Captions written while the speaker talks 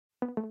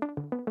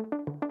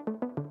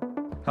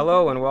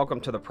Hello and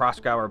welcome to the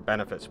Proskauer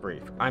Benefits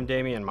Brief. I'm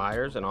Damian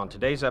Myers, and on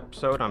today's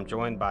episode I'm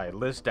joined by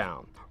Liz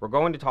Down. We're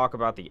going to talk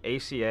about the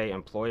ACA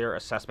employer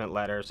assessment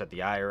letters that the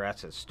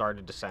IRS has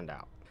started to send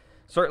out.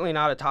 Certainly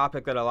not a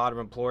topic that a lot of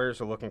employers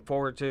are looking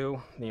forward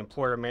to. The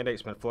employer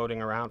mandate's been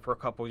floating around for a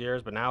couple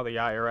years, but now the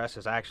IRS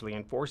is actually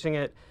enforcing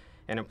it,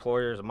 and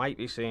employers might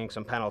be seeing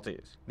some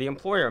penalties. The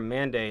employer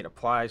mandate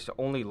applies to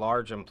only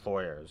large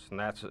employers, and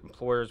that's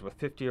employers with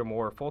 50 or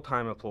more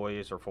full-time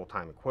employees or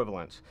full-time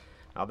equivalents.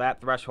 Now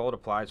that threshold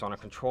applies on a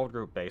control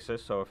group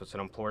basis, so if it's an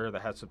employer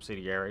that has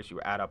subsidiaries,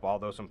 you add up all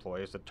those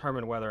employees to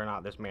determine whether or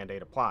not this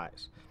mandate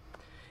applies.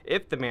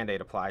 If the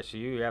mandate applies to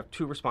you, you have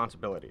two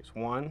responsibilities.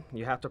 One,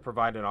 you have to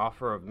provide an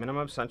offer of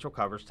minimum essential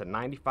coverage to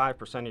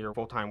 95% of your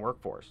full-time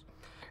workforce.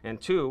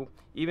 And two,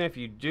 even if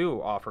you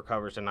do offer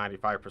coverage to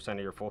 95% of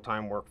your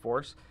full-time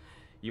workforce,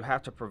 you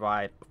have to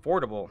provide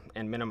affordable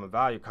and minimum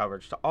value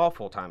coverage to all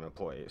full-time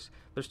employees.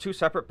 There's two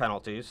separate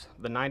penalties.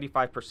 The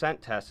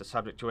 95% test is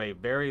subject to a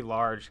very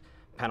large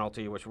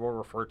penalty, which we'll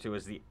refer to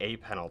as the A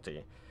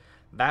penalty.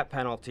 That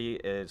penalty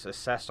is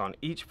assessed on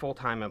each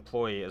full-time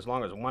employee as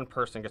long as one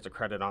person gets a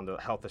credit on the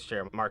Health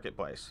Exchange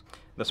Marketplace.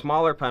 The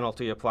smaller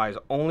penalty applies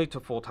only to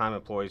full-time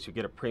employees who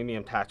get a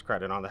premium tax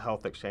credit on the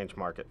Health Exchange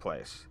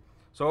Marketplace.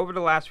 So over the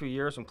last few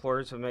years,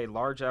 employers have made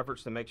large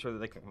efforts to make sure that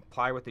they can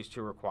comply with these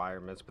two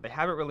requirements, but they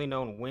haven't really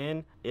known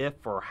when, if,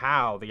 or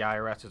how the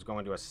IRS is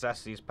going to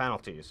assess these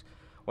penalties.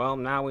 Well,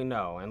 now we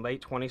know. In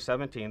late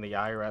 2017, the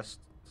IRS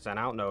sent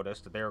out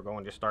notice that they were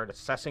going to start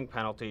assessing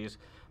penalties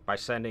by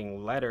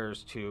sending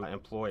letters to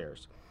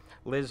employers.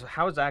 Liz,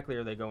 how exactly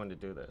are they going to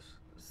do this?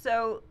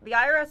 So the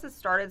IRS has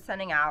started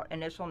sending out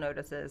initial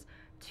notices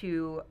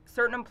to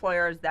certain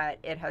employers that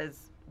it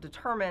has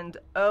determined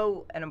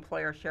owe an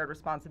employer shared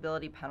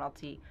responsibility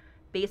penalty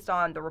based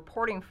on the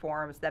reporting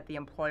forms that the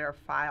employer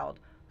filed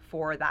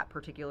for that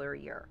particular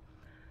year.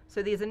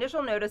 So these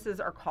initial notices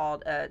are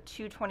called a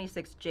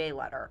 226J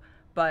letter,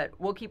 but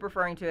we'll keep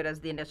referring to it as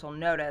the initial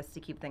notice to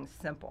keep things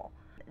simple.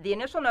 The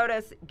initial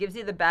notice gives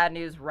you the bad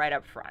news right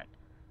up front,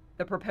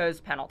 the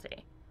proposed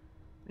penalty.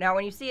 Now,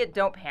 when you see it,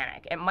 don't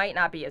panic. It might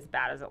not be as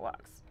bad as it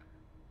looks.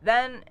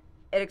 Then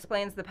it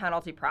explains the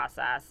penalty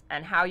process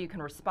and how you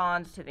can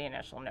respond to the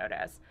initial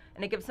notice,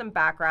 and it gives some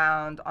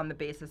background on the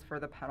basis for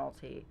the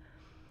penalty.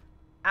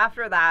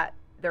 After that,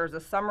 there's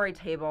a summary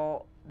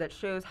table that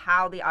shows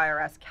how the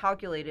IRS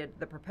calculated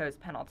the proposed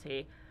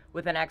penalty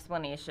with an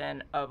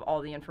explanation of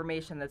all the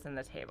information that's in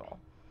the table.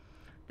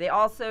 They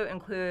also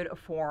include a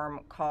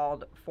form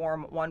called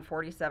Form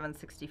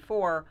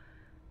 14764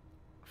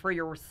 for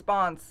your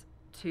response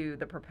to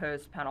the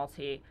proposed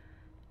penalty.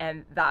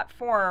 And that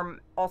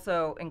form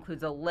also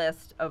includes a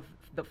list of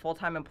the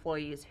full-time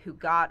employees who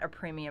got a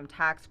premium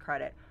tax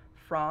credit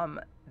from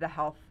the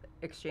Health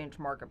Exchange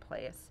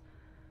Marketplace.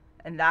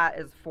 And that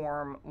is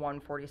Form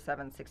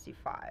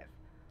 14765.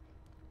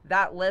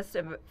 That list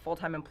of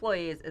full-time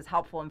employees is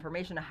helpful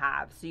information to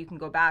have, so you can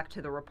go back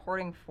to the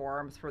reporting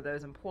forms for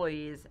those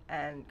employees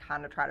and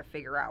kind of try to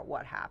figure out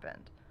what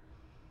happened.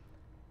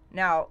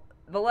 Now,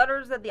 the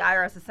letters that the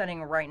IRS is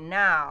sending right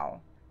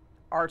now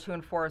are to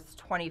enforce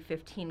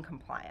 2015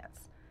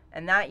 compliance.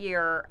 And that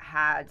year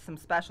had some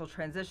special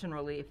transition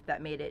relief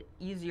that made it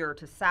easier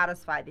to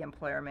satisfy the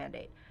employer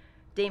mandate.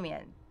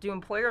 Damian, do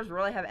employers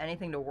really have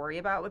anything to worry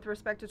about with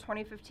respect to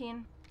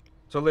 2015?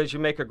 So Liz, you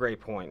make a great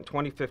point. In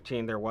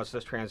 2015, there was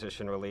this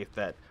transition relief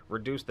that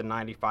reduced the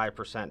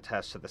 95%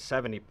 test to the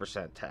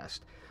 70%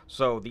 test.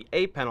 So the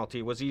A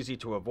penalty was easy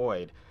to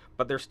avoid,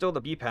 but there's still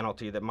the B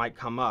penalty that might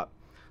come up.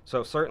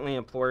 So certainly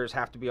employers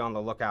have to be on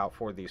the lookout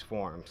for these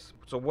forms.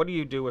 So what do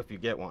you do if you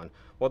get one?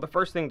 Well, the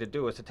first thing to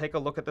do is to take a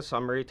look at the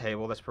summary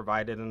table that's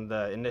provided in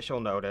the initial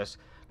notice,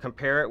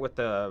 compare it with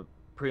the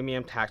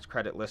premium tax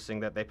credit listing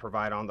that they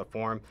provide on the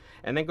form,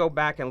 and then go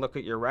back and look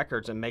at your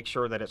records and make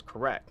sure that it's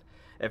correct.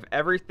 If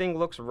everything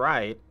looks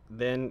right,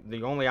 then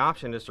the only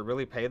option is to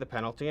really pay the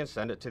penalty and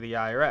send it to the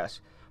IRS.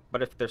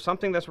 But if there's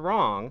something that's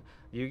wrong,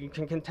 you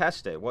can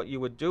contest it. What you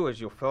would do is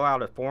you'll fill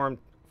out a form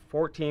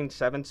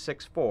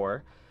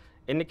 14764,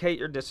 indicate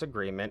your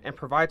disagreement, and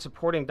provide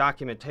supporting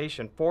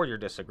documentation for your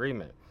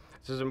disagreement.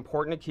 This is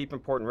important to keep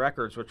important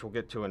records, which we'll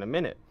get to in a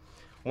minute.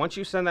 Once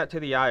you send that to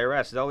the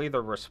IRS, they'll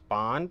either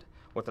respond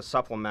with a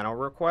supplemental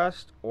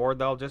request, or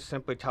they'll just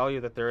simply tell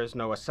you that there is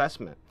no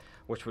assessment,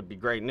 which would be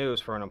great news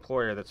for an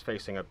employer that's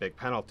facing a big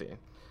penalty.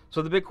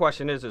 So the big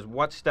question is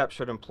what steps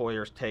should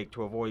employers take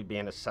to avoid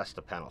being assessed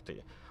a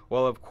penalty?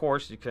 Well, of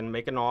course, you can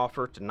make an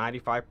offer to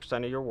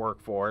 95% of your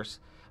workforce,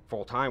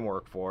 full-time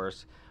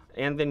workforce,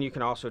 and then you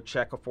can also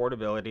check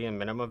affordability and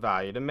minimum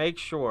value to make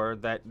sure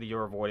that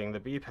you're avoiding the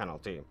B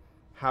penalty.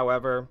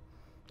 However,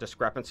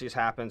 discrepancies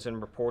happens in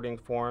reporting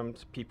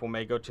forms. People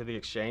may go to the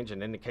exchange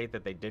and indicate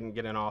that they didn't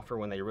get an offer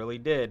when they really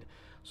did.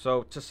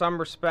 So to some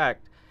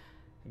respect,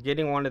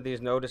 getting one of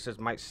these notices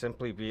might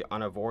simply be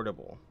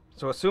unavoidable.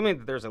 So assuming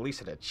that there's at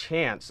least a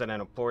chance that an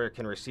employer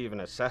can receive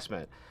an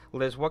assessment,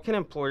 Liz, what can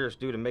employers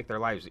do to make their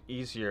lives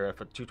easier if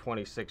a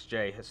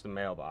 226J hits the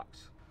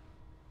mailbox?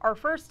 Our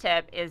first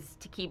tip is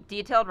to keep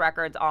detailed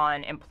records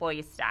on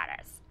employee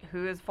status,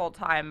 who is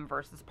full-time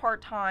versus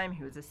part-time,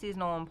 who is a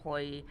seasonal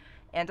employee,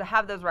 and to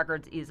have those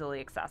records easily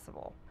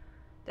accessible.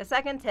 The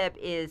second tip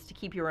is to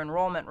keep your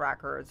enrollment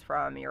records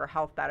from your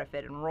health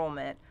benefit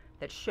enrollment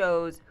that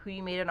shows who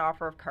you made an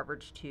offer of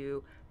coverage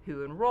to,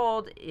 who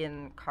enrolled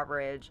in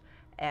coverage,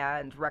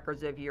 and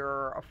records of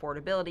your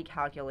affordability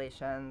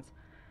calculations,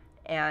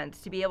 and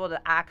to be able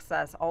to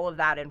access all of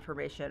that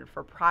information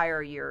for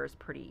prior years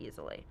pretty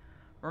easily.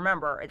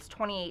 Remember, it's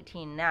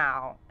 2018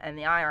 now, and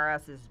the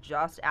IRS is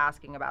just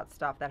asking about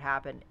stuff that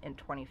happened in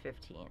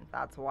 2015.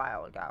 That's a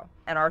while ago.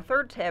 And our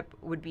third tip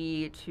would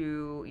be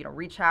to,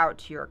 reach out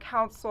to your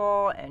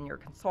counsel and your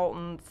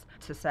consultants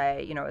to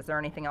say, is there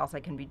anything else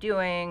I can be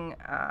doing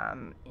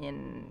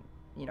in,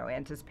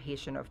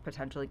 anticipation of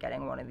potentially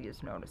getting one of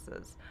these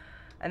notices.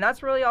 And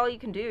that's really all you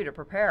can do to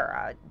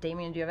prepare.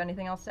 Damien, do you have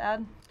anything else to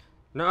add?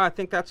 No, I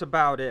think that's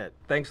about it.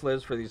 Thanks,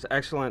 Liz, for these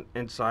excellent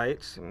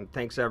insights, and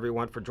thanks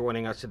everyone for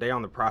joining us today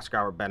on the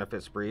Proskauer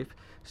Benefits Brief.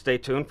 Stay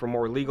tuned for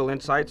more legal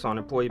insights on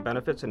employee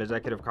benefits and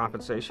executive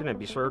compensation, and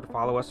be sure to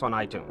follow us on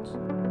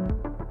iTunes.